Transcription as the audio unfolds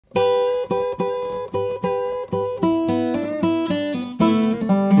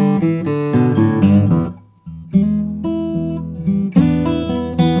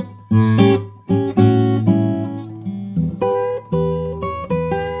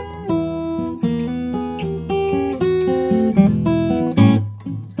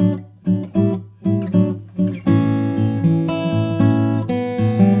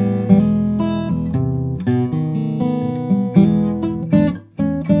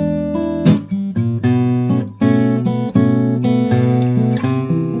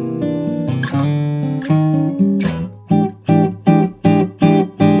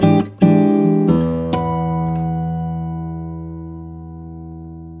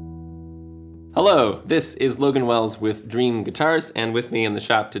Hello, this is Logan Wells with Dream Guitars, and with me in the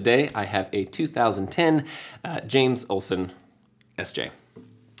shop today I have a 2010 James Olson SJ.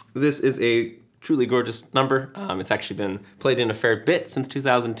 This is a truly gorgeous number. It's actually been played in a fair bit since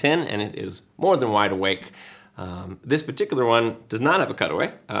 2010, and it is more than wide awake. This particular one does not have a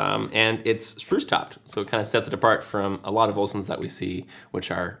cutaway, and it's spruce topped, so it kind of sets it apart from a lot of Olsons that we see,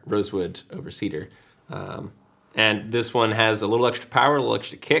 which are rosewood over cedar. And this one has a little extra power, a little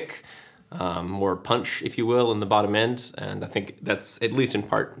extra kick, more punch, if you will, in the bottom end, and I think that's at least in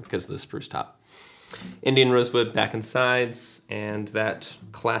part because of the spruce top. Indian rosewood back and sides, and that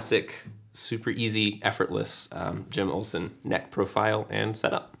classic, super easy, effortless Jim Olson neck profile and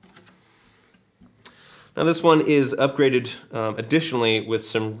setup. Now this one is upgraded additionally with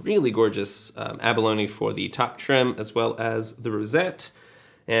some really gorgeous abalone for the top trim as well as the rosette,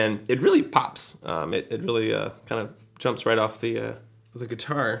 and it really pops. It really kind of jumps right off the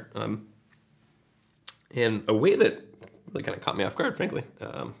guitar in a way that really kind of caught me off guard, frankly.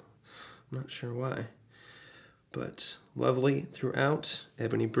 I'm not sure why, but lovely throughout.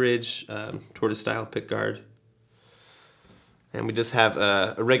 Ebony bridge, tortoise style pickguard. And we just have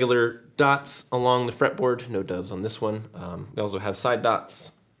regular dots along the fretboard, no doves on this one. We also have side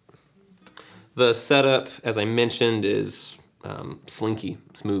dots. The setup, as I mentioned, is slinky,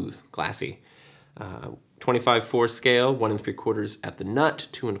 smooth, glassy. 25/4 scale, 1 3/4 at the nut,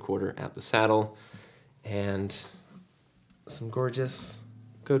 2 1/4 at the saddle, and some gorgeous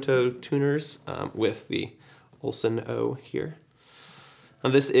Goto tuners with the Olson O here.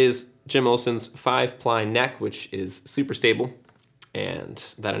 Now this is Jim Olson's 5-ply neck, which is super stable, and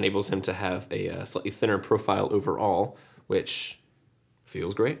that enables him to have a slightly thinner profile overall, which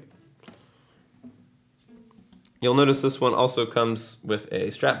feels great. You'll notice this one also comes with a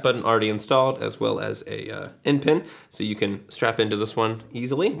strap button already installed, as well as a end pin, so you can strap into this one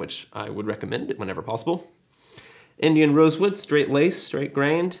easily, which I would recommend it whenever possible. Indian rosewood, straight lace, straight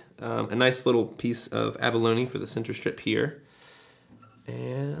grained, a nice little piece of abalone for the center strip here.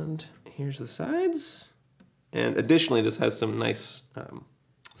 And here's the sides. And additionally, this has some nice,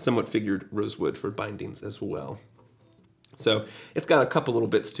 somewhat figured rosewood for bindings as well. So it's got a couple little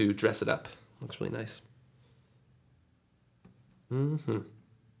bits to dress it up. Looks really nice.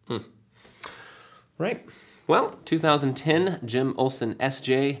 Right. Well, 2010 Jim Olson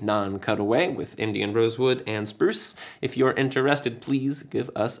SJ non-cutaway with Indian rosewood and spruce. If you're interested, please give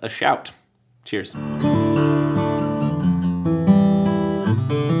us a shout. Cheers.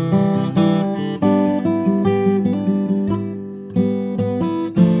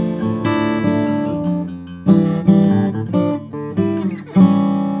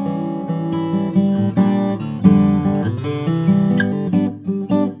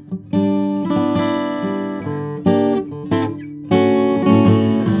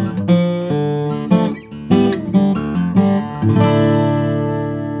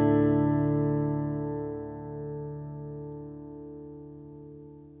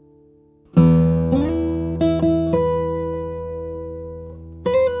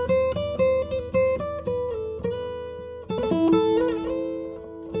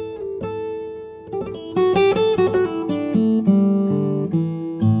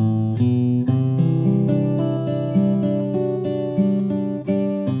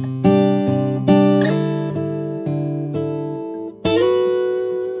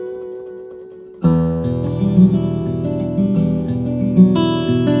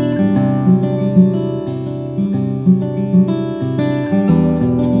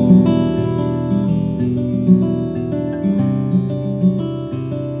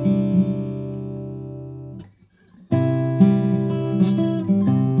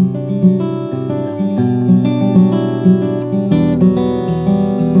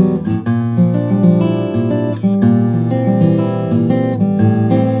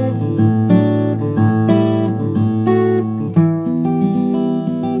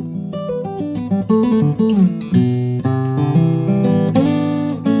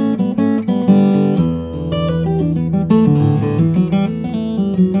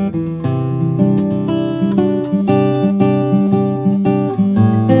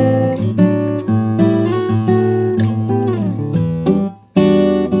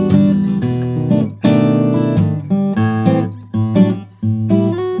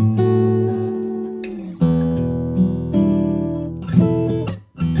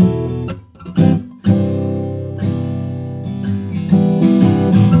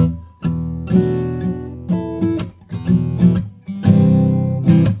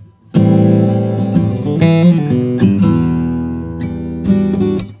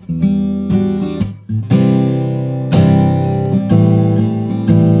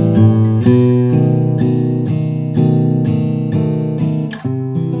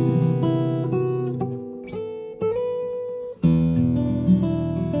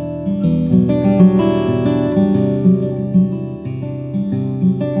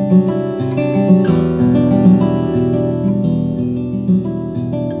 you.